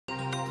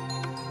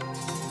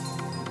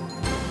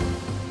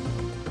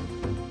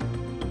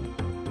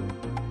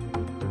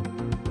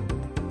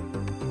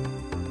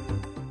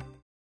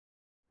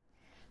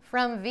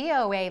From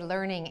VOA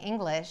Learning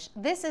English,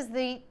 this is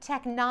the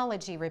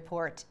Technology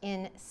Report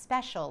in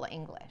Special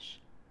English.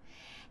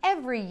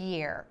 Every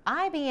year,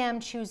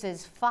 IBM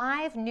chooses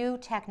 5 new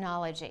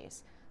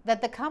technologies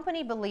that the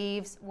company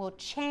believes will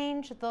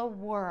change the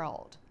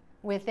world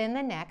within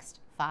the next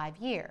 5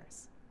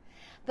 years.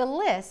 The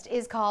list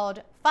is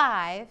called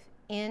 5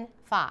 in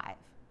 5.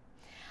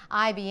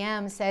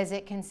 IBM says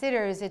it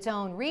considers its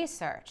own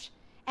research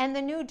and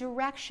the new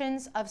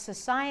directions of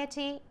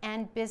society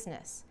and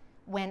business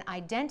when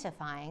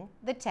identifying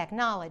the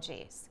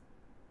technologies.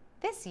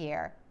 This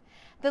year,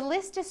 the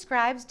list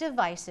describes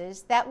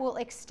devices that will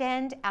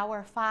extend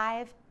our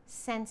 5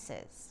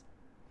 senses.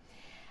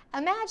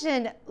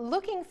 Imagine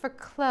looking for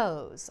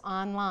clothes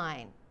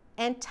online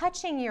and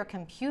touching your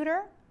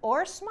computer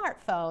or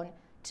smartphone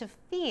to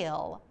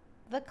feel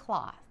the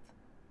cloth.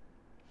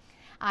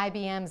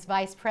 IBM's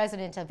Vice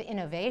President of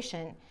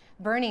Innovation,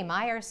 Bernie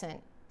Meyerson,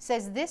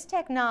 says this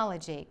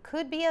technology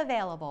could be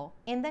available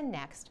in the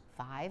next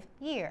 5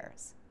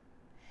 years.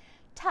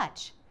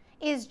 Touch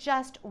is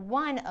just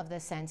one of the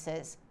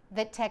senses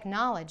that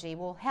technology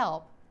will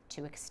help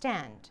to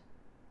extend.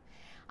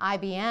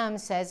 IBM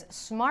says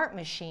smart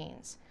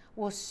machines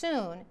will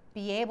soon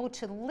be able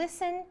to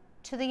listen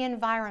to the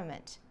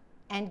environment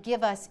and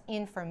give us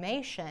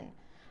information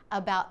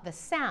about the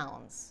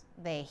sounds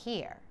they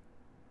hear.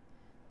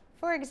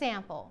 For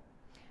example,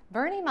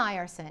 Bernie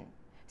Meyerson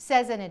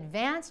says an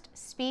advanced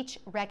speech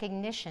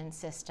recognition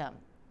system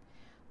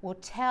will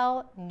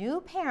tell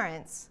new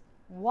parents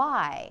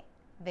why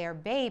their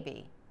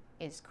baby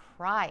is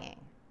crying.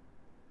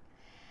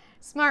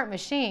 Smart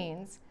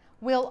machines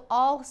will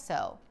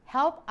also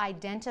help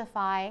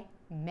identify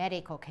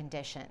medical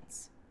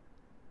conditions.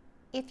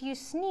 If you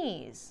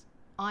sneeze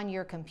on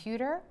your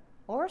computer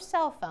or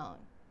cell phone,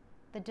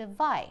 the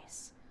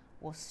device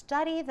will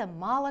study the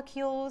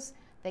molecules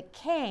that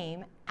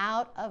came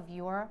out of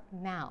your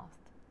mouth.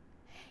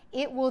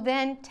 It will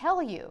then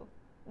tell you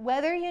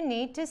whether you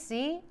need to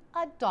see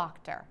a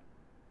doctor.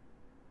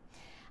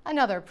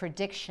 Another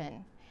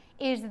prediction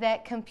is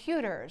that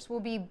computers will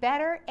be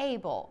better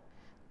able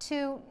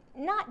to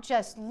not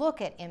just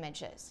look at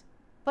images,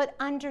 but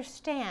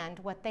understand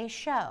what they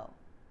show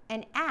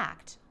and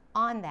act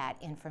on that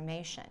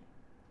information.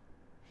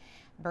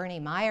 Bernie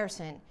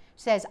Meyerson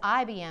says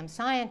IBM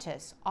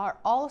scientists are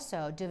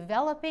also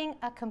developing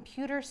a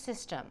computer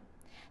system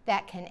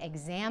that can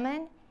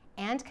examine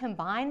and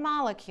combine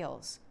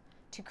molecules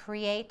to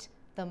create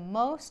the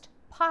most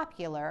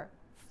popular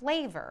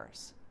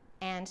flavors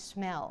and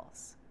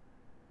smells.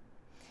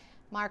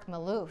 Mark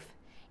Maloof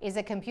is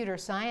a computer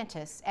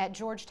scientist at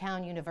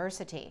Georgetown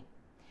University.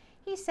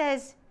 He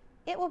says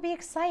it will be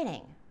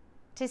exciting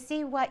to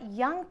see what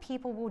young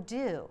people will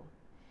do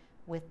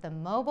with the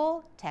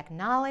mobile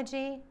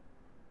technology,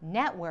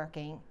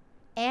 networking,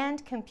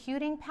 and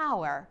computing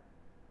power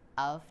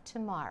of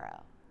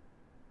tomorrow.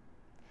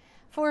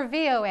 For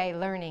VOA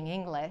Learning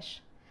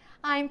English,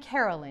 I'm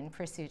Carolyn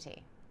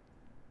Presutti.